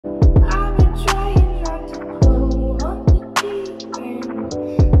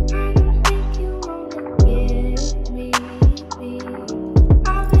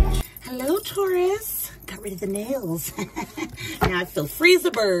rid of the nails. Now I feel free as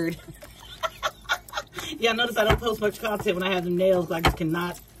a bird. Yeah, notice I don't post much content when I have the nails. I just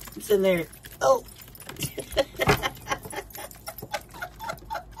cannot. I'm sitting there. Oh.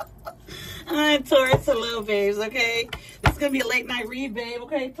 Hi, Taurus. Hello, babes. Okay. This is going to be a late night read, babe.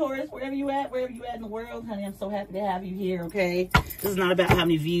 Okay, Taurus, wherever you at in the world, honey, I'm so happy to have you here, okay? This is not about how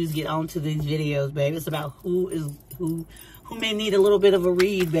many views get onto these videos, babe. It's about who may need a little bit of a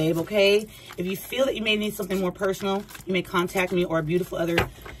read, babe, okay? If you feel that you may need something more personal, you may contact me or a beautiful other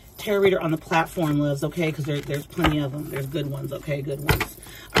tarot reader on the platform, loves, okay? Because there's plenty of them. There's good ones, okay? Good ones.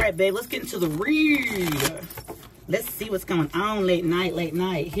 All right, babe, let's get into the read. Let's see what's going on. Late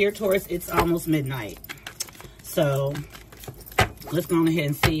night. Here, Taurus, it's almost midnight. So let's go on ahead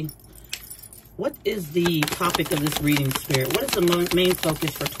and see. What is the topic of this reading, Spirit? What is the main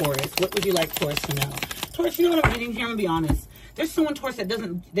focus for Taurus? What would you like Taurus to know? Taurus, you know what I'm reading here? I'm going to be honest. There's someone, Taurus, that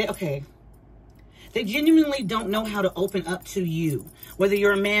doesn't... They genuinely don't know how to open up to you. Whether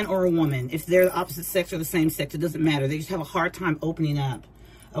you're a man or a woman. If they're the opposite sex or the same sex, it doesn't matter. They just have a hard time opening up.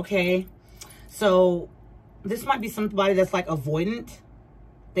 Okay? So, this might be somebody that's like avoidant.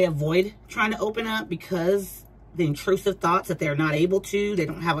 They avoid trying to open up because the intrusive thoughts that they're not able to. They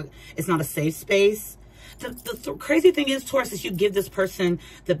don't have a... It's not a safe space. The crazy thing is, Taurus, is you give this person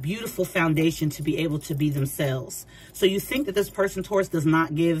the beautiful foundation to be able to be themselves. So you think that this person, Taurus, does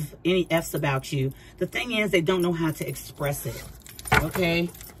not give any F's about you. The thing is, they don't know how to express it. Okay?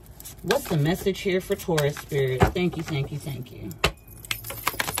 What's the message here for Taurus, Spirit? Thank you.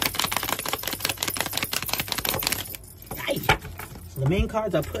 Nice. So the main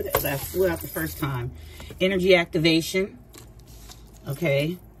cards I put as I flew out the first time. Energy activation.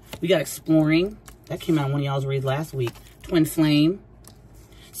 Okay? We got exploring. That came out in one of y'all's read last week. Twin flame.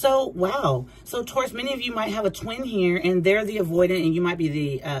 So, wow. So, Taurus, many of you might have a twin here, and they're the avoidant, and you might be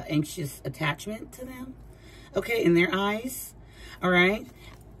the anxious attachment to them. Okay, in their eyes. All right.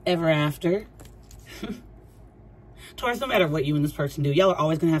 Ever after. Taurus, no matter what you and this person do, y'all are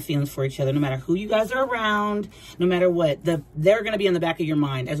always going to have feelings for each other, no matter who you guys are around, no matter what. They're going to be in the back of your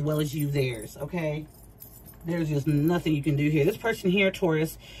mind, as well as you theirs, okay? There's just nothing you can do here. This person here,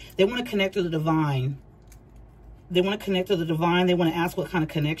 Taurus, they want to connect to the divine. They want to connect to the divine. They want to ask what kind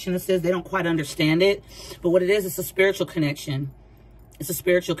of connection this is. They don't quite understand it. But what it is, it's a spiritual connection. It's a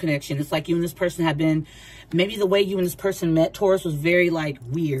spiritual connection. It's like you and this person have been, maybe the way you and this person met, Taurus, was very, like,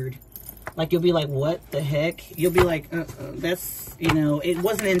 weird. Like, you'll be like, what the heck? You'll be like, that's, you know, it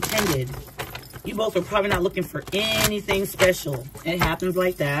wasn't intended. You both are probably not looking for anything special. It happens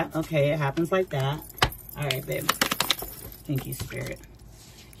like that. Okay, it happens like that. All right, babe. Thank you, Spirit.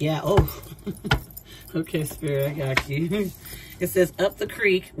 Yeah, oh. Okay, Spirit, I got you. It says, up the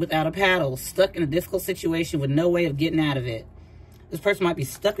creek without a paddle, stuck in a difficult situation with no way of getting out of it. This person might be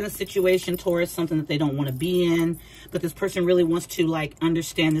stuck in a situation, Taurus, something that they don't want to be in, but this person really wants to, like,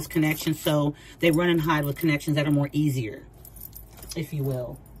 understand this connection, so they run and hide with connections that are more easier, if you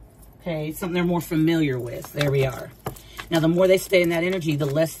will. Okay, something they're more familiar with. There we are. Now, the more they stay in that energy, the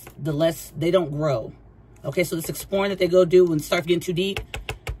less they don't grow. Okay, so this exploring that they go do when it starts getting too deep,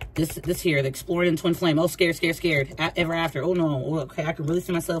 this here, the exploring in twin flame. Oh, scared. Ever after. Oh, no. Oh, okay, I can really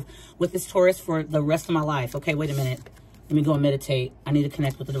see myself with this Taurus for the rest of my life. Okay, wait a minute. Let me go and meditate. I need to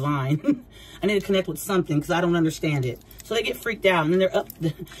connect with the divine. I need to connect with something because I don't understand it. So they get freaked out, and then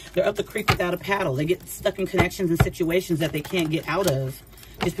they're up the creek without a paddle. They get stuck in connections and situations that they can't get out of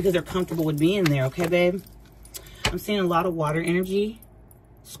just because they're comfortable with being there. Okay, babe? I'm seeing a lot of water energy.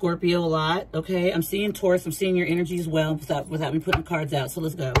 Scorpio a lot, okay? I'm seeing Taurus. I'm seeing your energy as well without me putting the cards out. So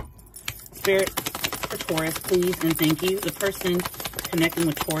let's go. Spirit for Taurus, please, and thank you. The person connecting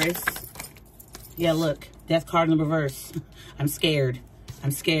with Taurus. Yeah, look. Death card in the reverse. I'm scared.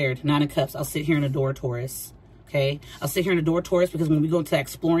 Nine of Cups. I'll sit here and adore Taurus, okay? I'll sit here and adore Taurus because when we go into that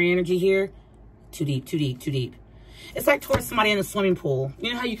exploring energy here, too deep. It's like Taurus, somebody in a swimming pool.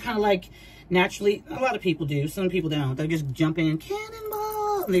 You know how you kind of like naturally, a lot of people do. Some people don't. They just jump in,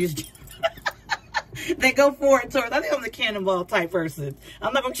 cannonball. And they just, they go for it, Taurus. I think I'm the cannonball type person.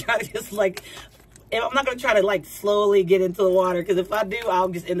 I'm not going to try to just like, I'm not going to try to like slowly get into the water. Because if I do, I'll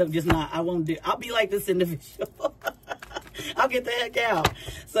just end up just not. I won't do. I'll be like this individual. I'll get the heck out.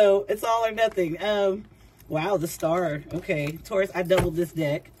 So it's all or nothing. Wow, the star. Okay, Taurus, I doubled this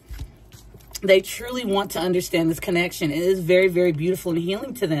deck. They truly want to understand this connection. It is very, very beautiful and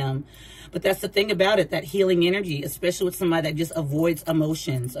healing to them. But that's the thing about it, that healing energy, especially with somebody that just avoids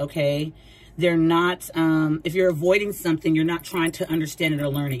emotions, okay? They're not, if you're avoiding something, you're not trying to understand it or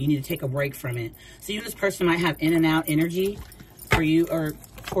learn it. You need to take a break from it. So you and this person might have in and out energy. for you, or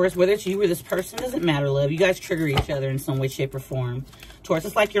Taurus, whether it's you or this person, doesn't matter, love. You guys trigger each other in some way, shape, or form. Taurus,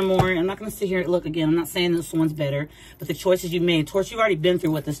 it's like you're more, I'm not going to sit here and look again. I'm not saying this one's better, but the choices you made, Taurus, you've already been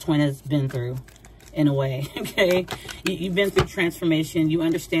through what this twin has been through, in a way, okay? You've been through transformation. You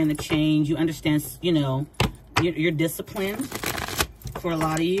understand the change. You understand, you know, you're disciplined for a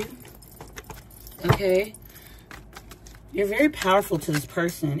lot of you, okay? You're very powerful to this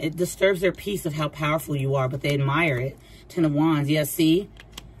person. It disturbs their peace of how powerful you are, but they admire it. Ten of Wands. Yeah, see?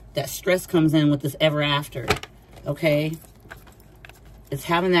 That stress comes in with this ever after, okay? It's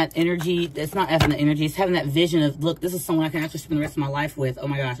having that energy. It's not having the energy. It's having that vision of, look, this is someone I can actually spend the rest of my life with. Oh,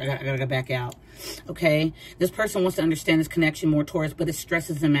 my gosh, I gotta go back out, okay? This person wants to understand this connection more, Taurus, but it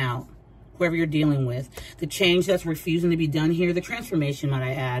stresses them out, whoever you're dealing with. The change that's refusing to be done here, the transformation, might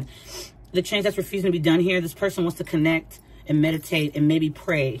I add, the change that's refusing to be done here, this person wants to connect and meditate and maybe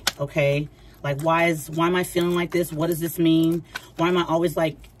pray, okay? Like, why am I feeling like this? What does this mean? Why am I always,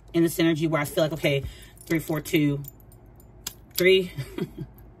 like, in this energy where I feel like, okay, 3, 4, 2, 3,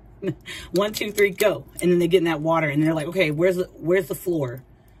 1, 2, 3, go. And then they get in that water and they're like, okay, where's the floor?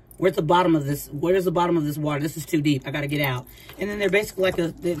 Where's the bottom of this? Where's the bottom of this water? This is too deep. I got to get out. And then they're basically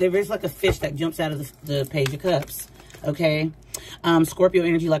like a fish that jumps out of the Page of Cups. Okay. Scorpio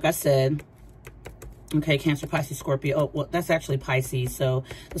energy, like I said. Okay, Cancer, Pisces, Scorpio. Oh, well, that's actually Pisces. So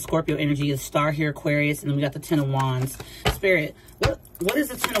the Scorpio energy is star here, Aquarius, and then we got the Ten of Wands. Spirit, what is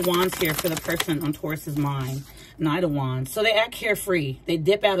the Ten of Wands here for the person on Taurus's mind? Knight of Wands. So they act carefree. They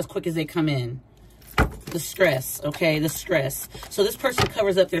dip out as quick as they come in. The stress, okay, the stress. So this person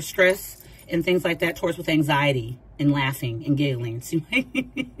covers up their stress and things like that, Taurus, with anxiety and laughing and giggling. So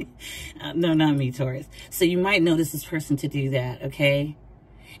no, not me, Taurus. So you might notice this person to do that, okay?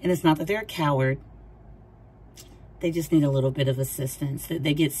 And it's not that they're a coward. They just need a little bit of assistance.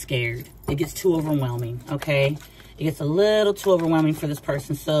 They get scared. It gets too overwhelming, okay? It gets a little too overwhelming for this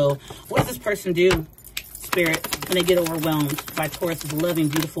person. So what does this person do, Spirit, when they get overwhelmed by Taurus's loving,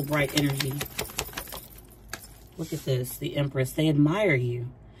 beautiful, bright energy? Look at this, the Empress. They admire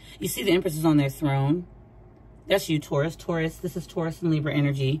you. You see the Empress is on their throne. That's you, Taurus. Taurus, this is Taurus and Libra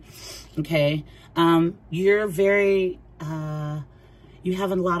energy, okay? You're very... you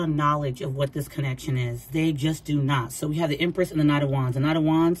have a lot of knowledge of what this connection is. They just do not. So we have the Empress and the Knight of Wands. The Knight of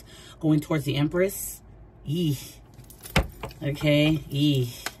Wands going towards the Empress. Eeh. Okay?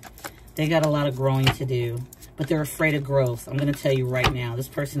 Eeh. They got a lot of growing to do. But they're afraid of growth. I'm going to tell you right now. This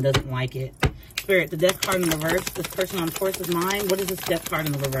person doesn't like it. Spirit, the Death card in the reverse. This person on Taurus's mind. What is this Death card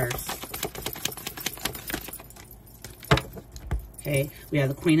in the reverse? Okay. We have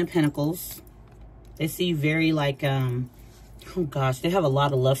the Queen of Pentacles. They see you very like... oh, gosh. They have a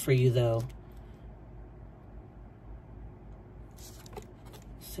lot of love for you, though.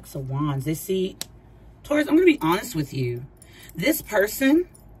 Six of Wands. They see... Taurus, I'm going to be honest with you. This person,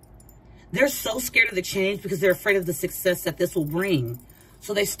 they're so scared of the change because they're afraid of the success that this will bring.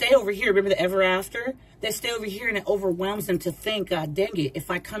 So they stay over here. Remember the ever after? They stay over here and it overwhelms them to think, God dang it,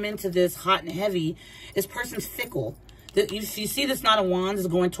 if I come into this hot and heavy, this person's fickle. You see this Knight of Wands is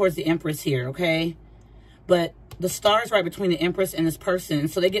going towards the Empress here, okay? But the star is right between the Empress and this person.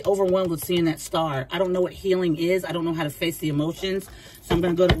 So they get overwhelmed with seeing that star. I don't know what healing is. I don't know how to face the emotions. So I'm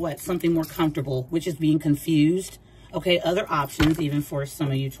going to go to what? Something more comfortable, which is being confused. Okay, other options, even for some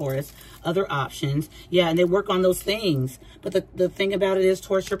of you, Taurus. Other options. Yeah, and they work on those things. But the thing about it is,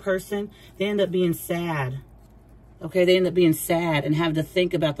 Taurus, your person, they end up being sad. Okay, they end up being sad and have to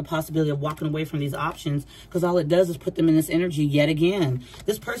think about the possibility of walking away from these options because all it does is put them in this energy yet again.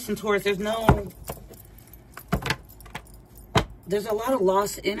 This person, Taurus, there's a lot of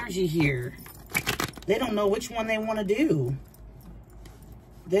lost energy here. They don't know which one they want to do.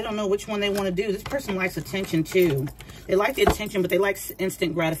 They don't know which one they want to do. This person likes attention too. They like the attention, but they like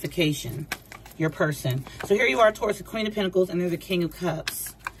instant gratification. Your person. So here you are, Taurus, the Queen of Pentacles, and they're the King of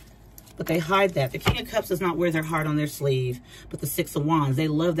Cups. But they hide that. The King of Cups does not wear their heart on their sleeve, but the Six of Wands. They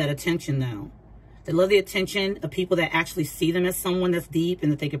love that attention, though. They love the attention of people that actually see them as someone that's deep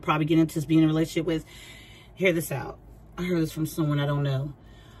and that they could probably get into being in a relationship with. Hear this out. I heard this from someone I don't know.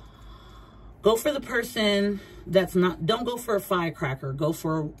 Go for the person that's not... Don't go for a firecracker. Go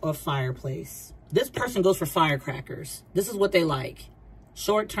for a fireplace. This person goes for firecrackers. This is what they like.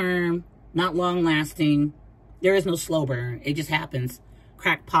 Short term, not long lasting. There is no slow burn. It just happens.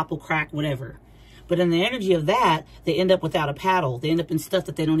 Crack, popple, crack, whatever. But in the energy of that, they end up without a paddle. They end up in stuff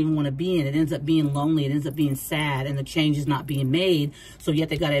that they don't even want to be in. It ends up being lonely. It ends up being sad. And the change is not being made. So yet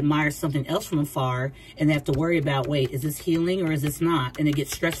they got to admire something else from afar. And they have to worry about, wait, is this healing or is this not? And it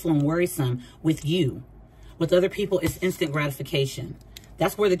gets stressful and worrisome with you. With other people, it's instant gratification.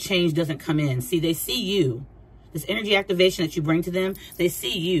 That's where the change doesn't come in. See, they see you. This energy activation that you bring to them, they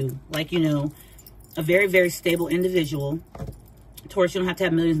see you like, you know, a very, very stable individual. Taurus, you don't have to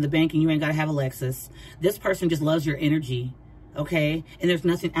have millions in the bank and you ain't got to have a Lexus. This person just loves your energy, okay? And there's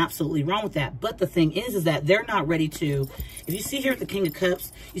nothing absolutely wrong with that. But the thing is that they're not ready to, if you see here at the King of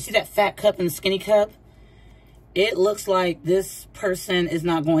Cups, you see that fat cup and the skinny cup? It looks like this person is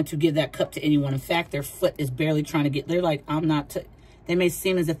not going to give that cup to anyone. In fact, their foot is barely trying to get, they're like, I'm not, they may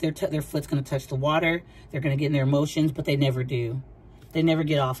seem as if their foot's going to touch the water. They're going to get in their emotions, but they never do. They never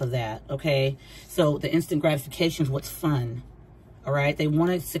get off of that, okay? So the instant gratification is what's fun, all right? They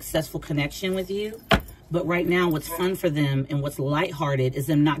want a successful connection with you, but right now what's fun for them and what's lighthearted is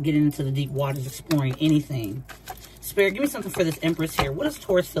them not getting into the deep waters, exploring anything. Spirit, give me something for this Empress here. What does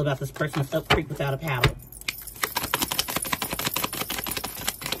Taurus feel about this person that's up creek without a paddle?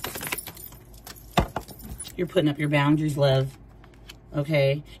 You're putting up your boundaries, love.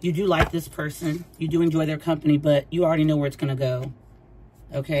 Okay? You do like this person. You do enjoy their company, but you already know where it's going to go.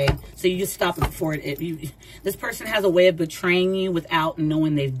 Okay? So you just stop it before this person has a way of betraying you without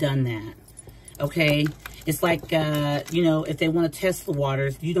knowing they've done that. Okay? It's like, you know, if they want to test the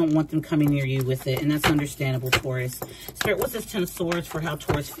waters, you don't want them coming near you with it. And that's understandable, Taurus. Spirit, what's this Ten of Swords for how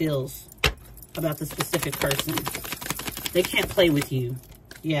Taurus feels about this specific person? They can't play with you.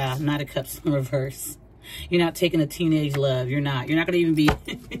 Yeah, Knight of Cups in reverse. You're not taking a teenage love. You're not. You're not going to even be...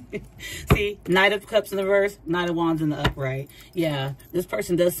 See, Knight of Cups in the reverse, Knight of Wands in the upright. Yeah, this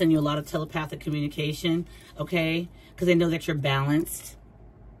person does send you a lot of telepathic communication, okay? Because they know that you're balanced.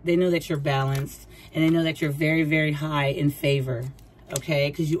 They know that you're balanced. And they know that you're very, very high in favor, okay?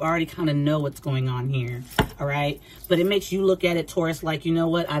 Because you already kind of know what's going on here, all right? But it makes you look at it, Taurus, like, you know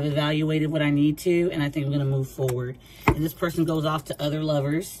what? I've evaluated what I need to, and I think I'm going to move forward. And this person goes off to other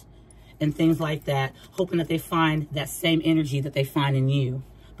lovers and things like that, hoping that they find that same energy that they find in you.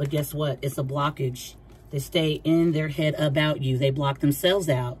 But guess what? It's a blockage. They stay in their head about you. They block themselves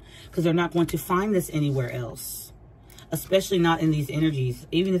out because they're not going to find this anywhere else, especially not in these energies.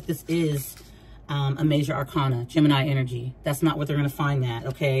 Even if this is a major arcana, Gemini energy, that's not what they're going to find that,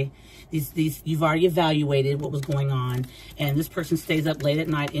 okay? These you've already evaluated what was going on, and this person stays up late at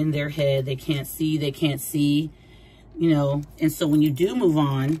night in their head. They can't see. You know, and so when you do move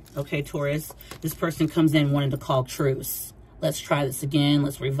on, okay, Taurus, this person comes in wanting to call truce. Let's try this again.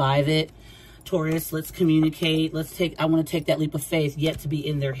 Let's revive it. Taurus, let's communicate. I want to take that leap of faith yet to be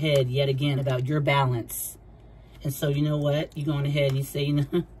in their head yet again about your balance. And so, you know what? You go on ahead and you say,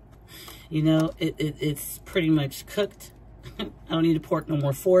 it's pretty much cooked. I don't need to pork no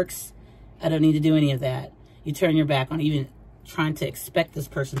more forks. I don't need to do any of that. You turn your back on even trying to expect this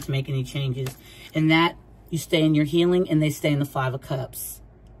person to make any changes. And that, you stay in your healing, and they stay in the Five of Cups.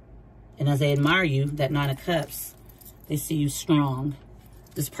 And as they admire you, that Nine of Cups, they see you strong.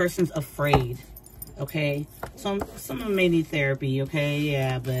 This person's afraid, okay? Some of them may need therapy, okay?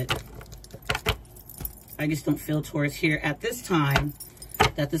 Yeah, but I just don't feel, Taurus, here at this time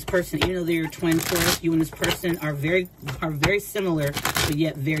that this person, even though they're your twin, Taurus, you and this person are very similar, but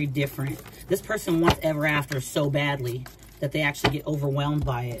yet very different. This person wants ever after so badly that they actually get overwhelmed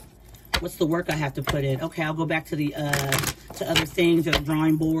by it. What's the work I have to put in? Okay, I'll go back to the to other things, or the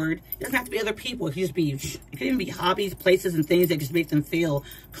drawing board. It doesn't have to be other people. It could even be hobbies, places, and things that just make them feel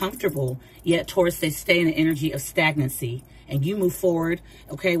comfortable. Yet, Taurus, they stay in the energy of stagnancy, and you move forward,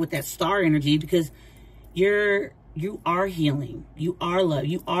 okay, with that star energy, because you are healing, you are love,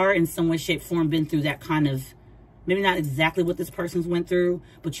 you are in some way, shape, form been through that kind of, maybe not exactly what this person's went through,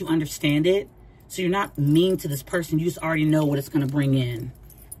 but you understand it. So you're not mean to this person. You just already know what it's going to bring in.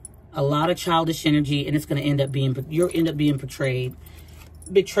 A lot of childish energy, and it's going to end up being, you'll end up being betrayed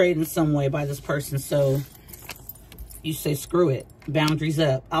in some way by this person. So you say, screw it, boundaries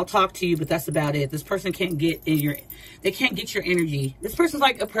up. I'll talk to you, but that's about it. This person can't get in they can't get your energy. This person's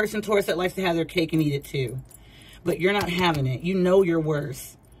like a person, Taurus, that likes to have their cake and eat it too. But you're not having it. You know your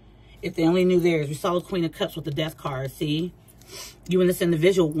worth. If they only knew theirs. We saw the Queen of Cups with the Death card, see? You and this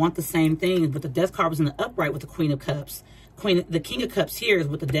individual want the same thing, but the Death card was in the upright with the Queen of Cups. The King of Cups here is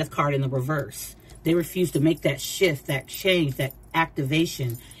with the Death card in the reverse. They refuse to make that shift, that change, that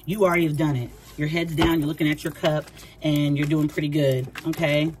activation. You already have done it. Your head's down, you're looking at your cup, and you're doing pretty good,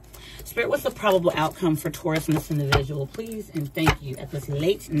 okay? Spirit, what's the probable outcome for Taurus and this individual? Please and thank you at this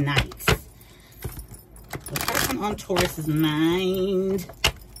late night. The person on Taurus's mind.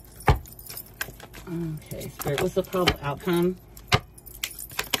 Okay, Spirit, what's the probable outcome?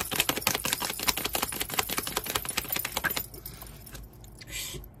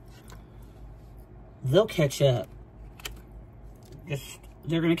 They'll catch up.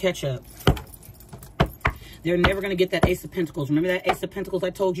 They're going to catch up. They're never going to get that Ace of Pentacles. Remember that Ace of Pentacles I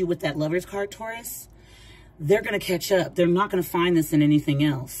told you with that Lover's card, Taurus? they're going to catch up. They're not going to find this in anything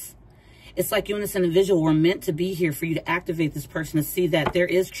else. It's like you and this individual were meant to be here for you to activate this person, to see that there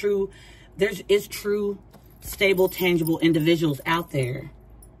is true, stable, tangible individuals out there.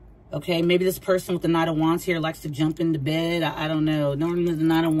 Okay, maybe this person with the Knight of Wands here likes to jump into bed. I don't know. Normally the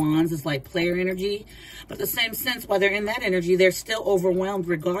Knight of Wands is like player energy. But in the same sense, while they're in that energy, they're still overwhelmed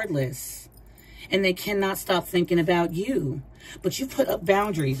regardless. And they cannot stop thinking about you. But you put up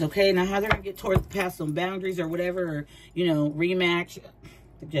boundaries, okay? Now, how they're going to get past some boundaries or whatever, or, you know, rematch,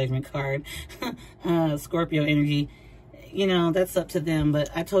 the Judgment card, Scorpio energy, you know, that's up to them. But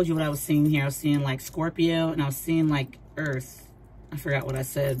I told you what I was seeing here. I was seeing, like, Scorpio, and I was seeing, like, Earth. I forgot what I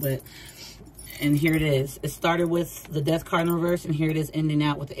said, but, and here it is. It started with the Death card in reverse, and here it is ending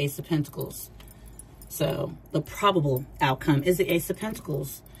out with the Ace of Pentacles. So, the probable outcome is the Ace of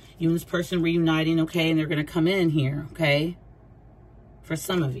Pentacles. You and this person reuniting, okay, and they're going to come in here, okay, for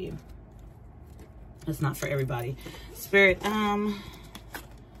some of you. That's not for everybody. Spirit, give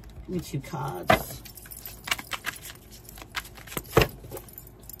me 2 cards.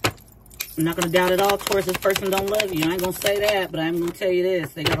 I'm not going to doubt at all, Taurus, this person don't love you. I ain't going to say that, but I'm going to tell you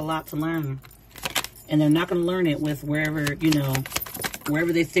this. They got a lot to learn. And they're not going to learn it with wherever, you know,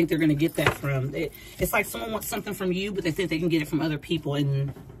 wherever they think they're going to get that from. It's like someone wants something from you, but they think they can get it from other people.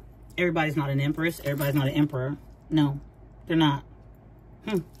 And everybody's not an empress. Everybody's not an emperor. No, they're not.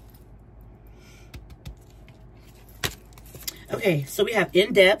 Okay, so we have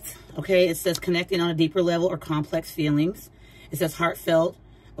in depth. Okay, it says connecting on a deeper level or complex feelings. It says heartfelt.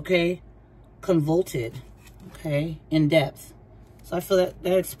 Okay, convoluted. Okay, in depth. So I feel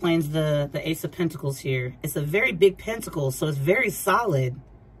that explains the Ace of Pentacles here. It's a very big pentacle, so it's very solid.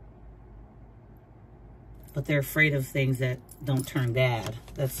 But they're afraid of things that don't turn bad.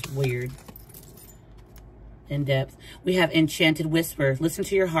 That's weird. In depth. We have enchanted whisper. Listen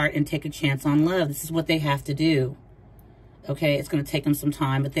to your heart and take a chance on love. This is what they have to do. Okay, it's going to take them some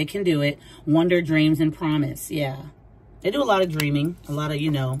time, but they can do it. Wonder, dreams, and promise. Yeah. They do a lot of dreaming, a lot of,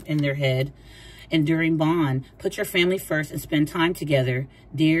 you know, in their head. Enduring bond. Put your family first and spend time together.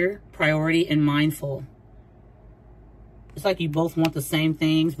 Dear, priority, and mindful. It's like you both want the same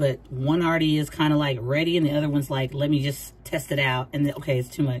things, but one already is kind of like ready, and the other one's like, let me just test it out. And then, okay, it's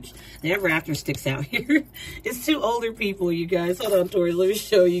too much. The ever after sticks out here. It's 2 older people, you guys. Hold on, Taurus. Let me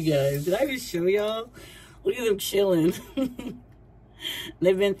show you guys. Did I just show y'all? Look at them chilling.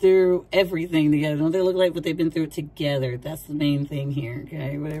 They've been through everything together. Don't they look like what they've been through together? That's the main thing here,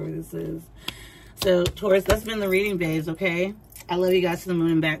 okay? Whatever this is. So, Taurus, that's been the reading, babes, okay? I love you guys to the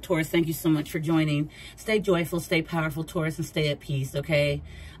moon and back, Taurus. Thank you so much for joining. Stay joyful, stay powerful, Taurus, and stay at peace, okay?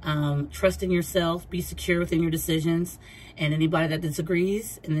 Trust in yourself. Be secure within your decisions. And anybody that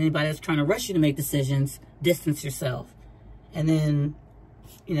disagrees and anybody that's trying to rush you to make decisions, distance yourself. And then,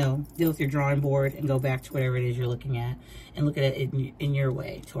 you know, deal with your drawing board and go back to whatever it is you're looking at and look at it in your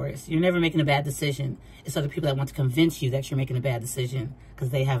way, Taurus. You're never making a bad decision. It's other people that want to convince you that you're making a bad decision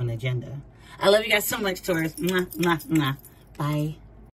because they have an agenda. I love you guys so much, Taurus. Mwah, mwah, mwah. Bye.